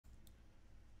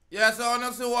Yes, I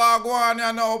wanna see what go on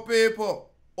here now, people.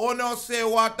 Wanna say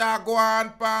what a go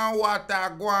on, pan what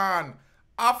a go on.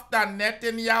 After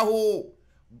Netanyahu,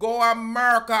 go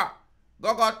America,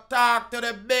 go talk to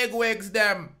the big wigs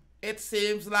them. It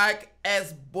seems like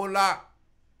Hezbollah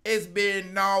is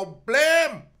being now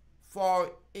blamed for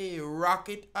a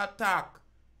rocket attack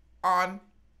on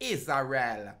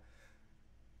Israel.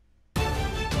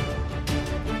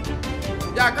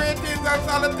 Yeah, greetings and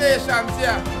salutations,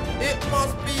 yeah. It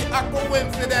must be a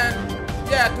coincidence,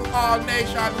 yeah, to all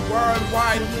nations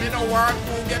worldwide. Me no want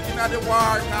to get into the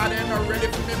war, cause they not ready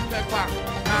for me pepper.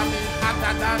 I mean,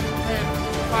 hotter than 10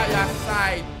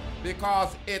 fireside,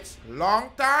 because it's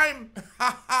long time.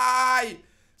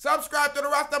 Subscribe to the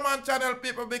Rastaman channel,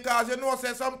 people, because you know,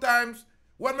 say sometimes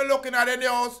when me looking at the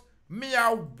news, me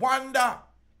I wonder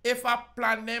if I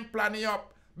planning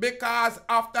up, because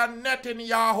after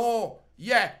Netanyahu,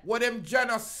 yeah, with him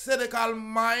genocidal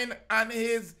mind and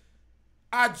his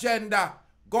agenda,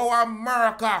 go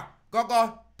America,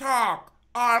 go talk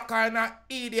all kind of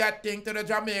idiot thing to the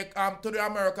to the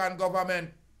American government.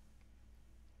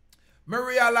 Me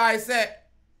realize it.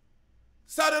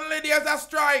 Suddenly there's a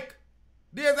strike.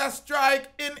 There's a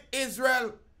strike in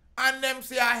Israel. And them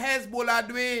say a Hezbollah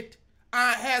do it.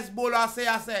 And Hezbollah say,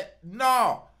 I said,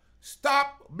 no,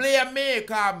 stop blame me,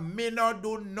 cause me no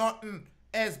do nothing.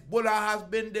 Hezbollah has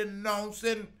been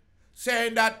denouncing,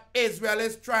 saying that Israel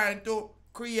is trying to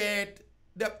create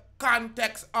the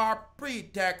context or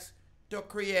pretext to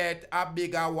create a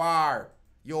bigger war.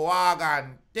 You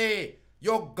argante,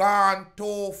 you gone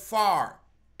too far.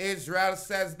 Israel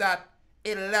says that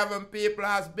 11 people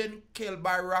has been killed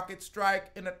by rocket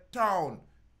strike in a town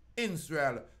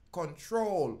Israel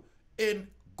control in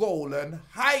Golan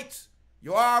Heights.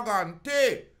 You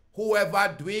argante,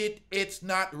 whoever do it, it's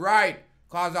not right.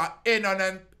 Because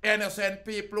innocent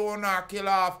people who not kill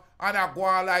off and are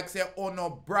going like say, oh no,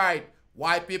 bright.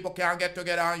 Why people can't get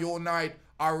together and unite?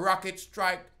 A rocket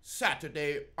strike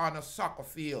Saturday on a soccer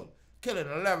field, killing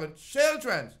 11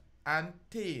 children and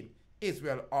teen.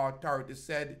 Israel authorities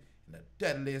said in a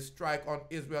deadliest strike on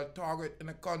Israel target in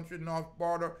the country north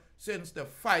border since the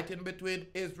fighting between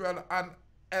Israel and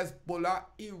Hezbollah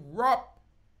erupt.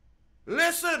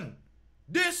 Listen.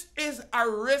 This is a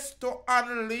risk to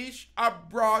unleash a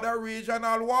broader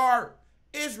regional war.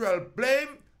 Israel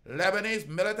blamed Lebanese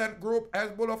militant group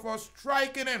Hezbollah for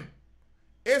striking him.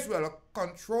 Israel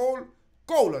controlled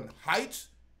Golan Heights,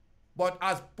 but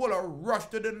Hezbollah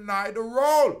rushed to deny the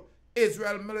role.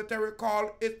 Israel military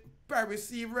called it very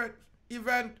serious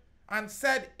event and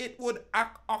said it would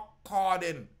act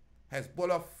according.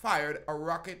 Hezbollah fired a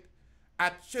rocket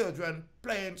at children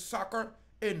playing soccer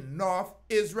in North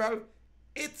Israel.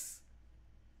 It's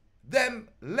then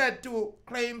led to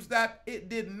claims that it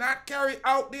did not carry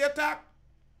out the attack,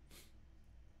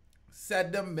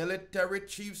 said the military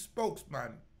chief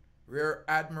spokesman, Rear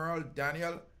Admiral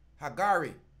Daniel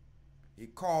Hagari. He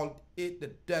called it the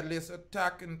deadliest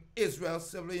attack in Israel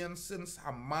civilians since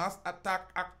Hamas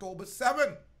attacked October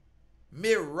 7.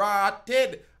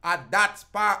 Mirated at that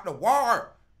sparked the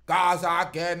war, Gaza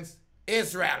against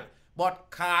Israel. But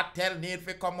cartel need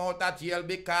to come out of jail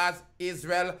because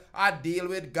Israel a deal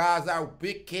with Gaza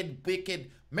wicked.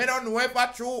 Me don't know if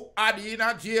it's true are in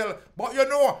a jail. But you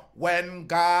know, when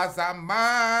Gaza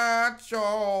march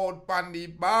out on the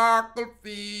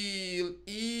battlefield,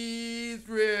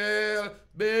 Israel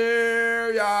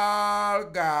burial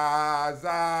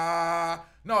Gaza.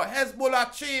 Now,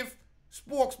 Hezbollah chief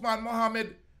spokesman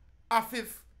Mohammed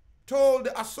Afif told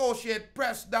the Associated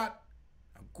Press that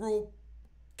a group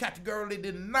categorically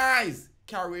denies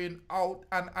carrying out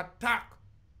an attack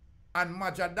on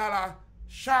Majadala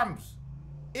Shams.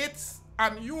 It's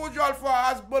unusual for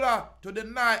Hezbollah to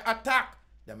deny attack.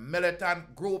 The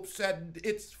militant group said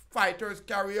its fighters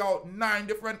carry out 9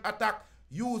 different attacks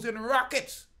using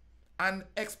rockets and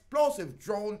explosive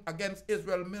drones against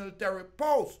Israel military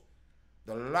posts,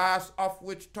 the last of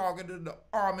which targeted the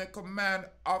army command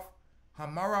of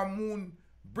Hamaramun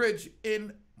Bridge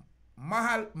in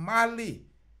Mali.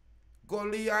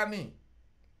 Goliani,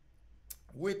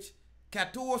 which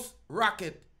Katos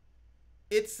rocket.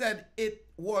 It said it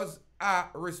was a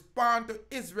response to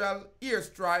Israel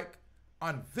airstrike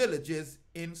on villages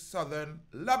in southern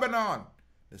Lebanon.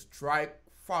 The strike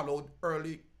followed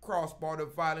early cross-border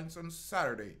violence on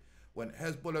Saturday, when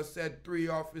Hezbollah said 3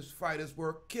 of its fighters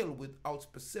were killed without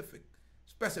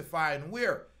specifying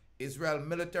where. Israel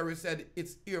military said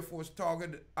its Air Force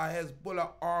targeted a Hezbollah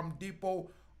armed depot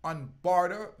on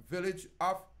border village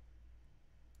of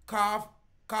Kar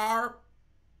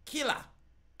Kila,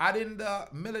 adding the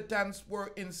militants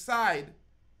were inside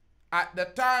at the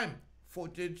time.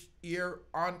 footage here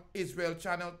on Israel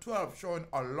Channel 12 showing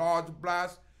a large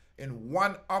blast in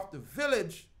one of the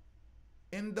village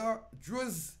in the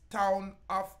Druze town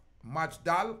of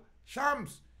Majdal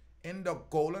Shams in the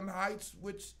Golan Heights,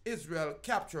 which Israel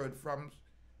captured from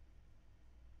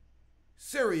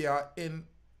Syria in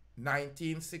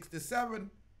 1967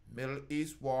 Middle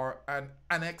East War and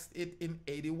annexed it in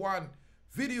 81.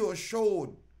 Video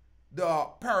showed the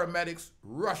paramedics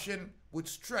rushing with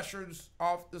stretchers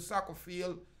off the soccer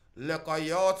field, liquor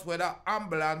yachts with an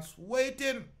ambulance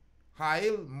waiting.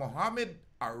 Hail Mohammed,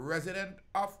 a resident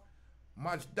of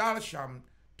Majdal Sham,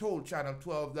 told Channel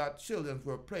 12 that children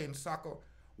were playing soccer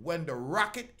when the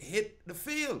rocket hit the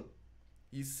field.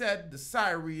 He said the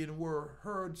siren were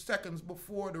heard seconds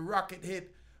before the rocket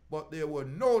hit, but there was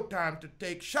no time to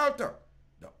take shelter.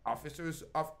 The officers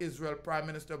of Israel Prime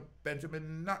Minister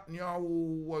Benjamin Netanyahu,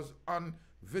 who was on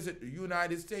visit to the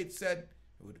United States, said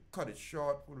he would cut it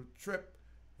short for the trip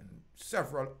in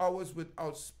several hours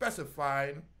without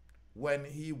specifying when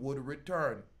he would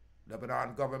return.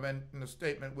 Lebanon government, in a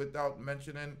statement without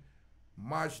mentioning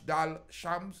Majdal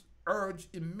Shams, urged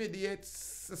immediate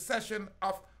cessation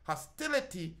of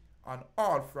hostility on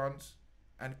all fronts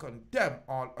and condemned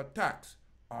all attacks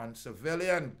on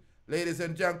civilians. Ladies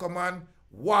and gentlemen,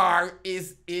 war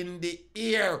is in the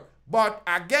air. But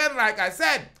again, like I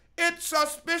said, it's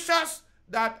suspicious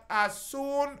that as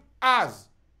soon as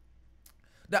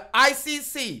the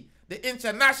ICC, the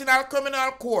International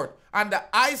Criminal Court, and the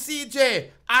ICJ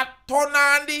are turn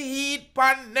on the heat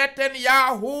pan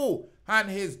Netanyahu and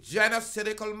his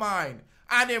genocidal mind,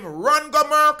 and him run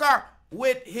America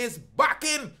with his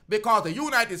backing, because the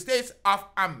United States of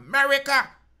America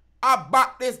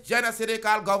about this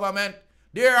genocidal government.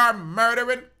 They are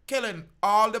murdering, killing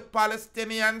all the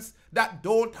Palestinians that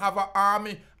don't have an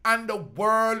army, and the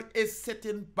world is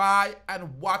sitting by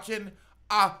and watching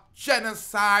a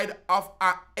genocide of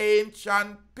an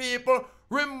ancient people,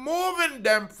 removing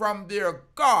them from their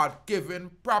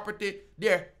God-given property,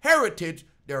 their heritage,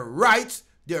 their rights,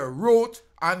 their roots,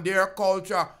 and their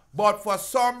culture. But for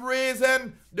some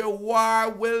reason, the war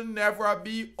will never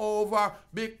be over,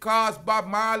 because Bob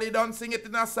Marley don't sing it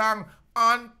in a song,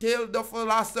 until the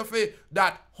philosophy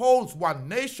that holds one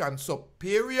nation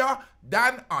superior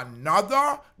than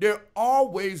another, there's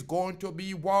always going to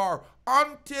be war.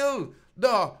 Until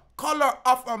the color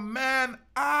of a man's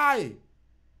eye,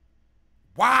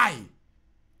 why?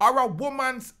 Or a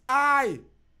woman's eye,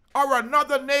 or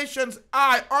another nation's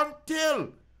eye,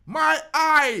 until my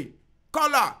eye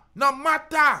color no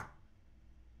matter,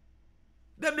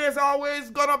 then there's always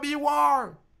gonna be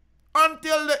war.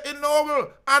 Until the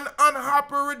ignoble and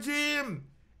unhappy regime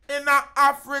in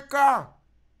Africa,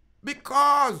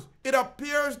 because it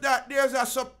appears that there's a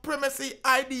supremacy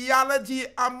ideology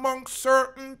among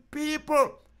certain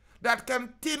people that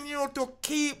continue to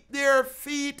keep their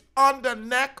feet on the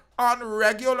neck on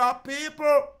regular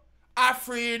people. A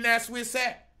freeness, we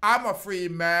say. I'm a free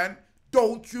man.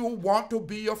 Don't you want to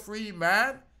be a free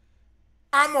man?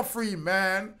 I'm a free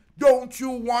man. Don't you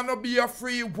want to be a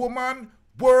free woman?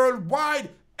 Worldwide,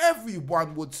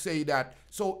 everyone would say that.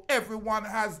 So everyone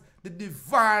has the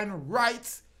divine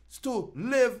rights to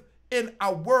live in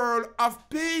a world of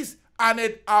peace. And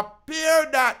it appears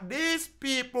that these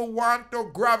people want to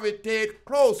gravitate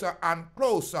closer and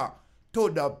closer to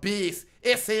the beast.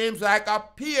 It seems like a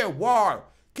peer war,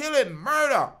 killing,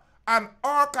 murder, and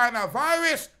all kind of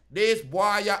virus. These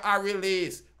boys are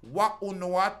released. What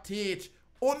uno a teach?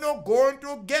 Uno going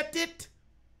to get it?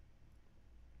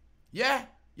 Yeah,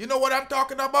 you know what I'm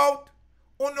talking about?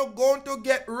 Uno going to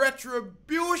get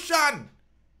retribution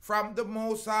from the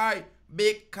Most High,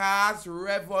 because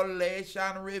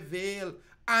revelation reveal.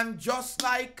 And just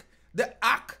like the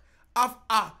act of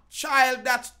a child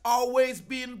that's always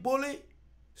been bullied,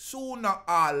 sooner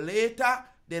or later,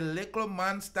 the little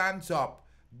man stands up.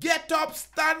 Get up,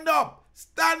 stand up.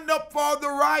 Stand up for the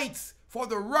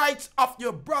rights of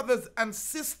your brothers and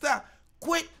sisters.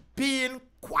 Quit being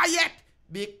quiet,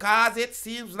 because it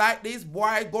seems like this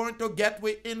boy going to get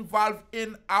involved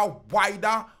in a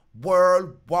wider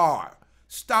world war.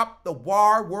 Stop the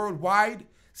war worldwide.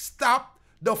 Stop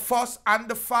the fuss and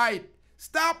the fight.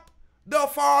 Stop the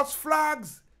false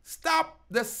flags. Stop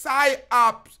the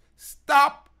psyops.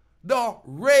 Stop the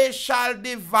racial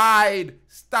divide.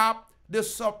 Stop the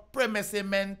supremacy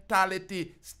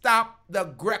mentality. Stop the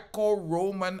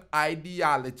Greco-Roman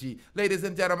ideology. Ladies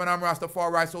and gentlemen, I'm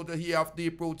Rastafari Soto here of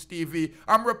Deep Roots TV.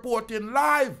 I'm reporting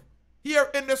live here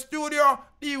in the studio.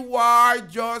 The war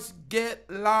just get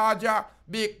larger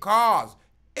because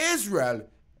Israel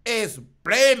is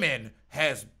blaming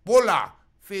Hezbollah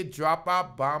for drop a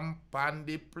bomb on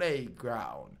the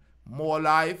playground. more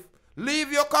life.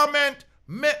 Leave your comment.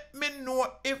 Make me know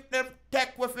if them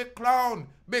take with a clown,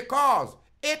 because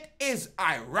it is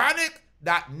ironic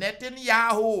that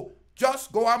Netanyahu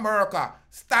just go America,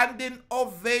 standing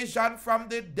ovation from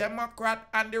the Democrat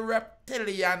and the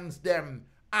reptilians them.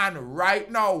 And right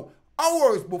now,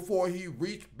 hours before he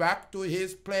reached back to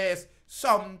his place,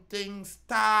 something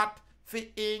start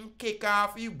fitting kick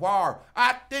off the war.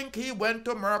 I think he went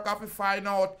to America to find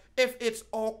out if it's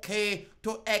okay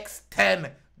to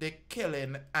extend the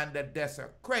killing and the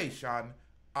desecration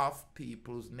of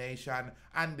people's nation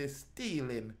and the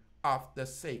stealing of the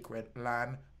sacred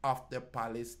land of the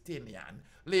Palestinian.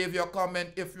 Leave your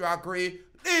comment if you agree.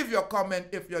 Leave your comment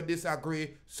if you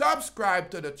disagree. Subscribe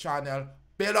to the channel.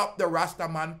 Build up the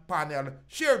Rastaman panel.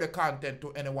 Share the content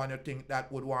to anyone you think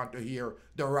that would want to hear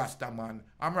the Rastaman.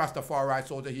 I'm Rastafari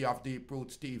Soldier here of Deep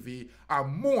Roots TV.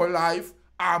 And more life,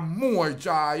 and more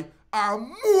joy,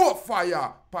 and more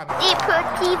fire. Deep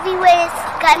Roots TV, when it's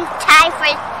gun time for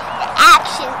the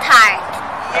action part.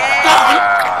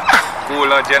 Yeah.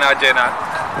 Cool on Jenna.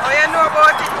 Oh, you know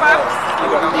about it,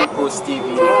 Pops? Deep Roots TV.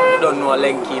 You don't know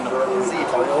Lenky, no. See,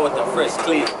 you're out of fresh,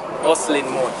 clean, hustling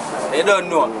mode. You don't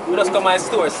know. You just come to my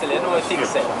store, sell. You know what things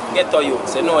say. Get to you,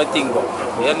 so you know what thing go.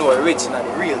 You know rich and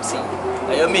the real thing.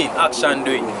 And you mean action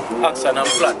doing, action and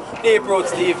plan. Deep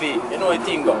Roots TV, you know what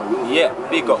thing go. Yeah,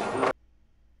 big up.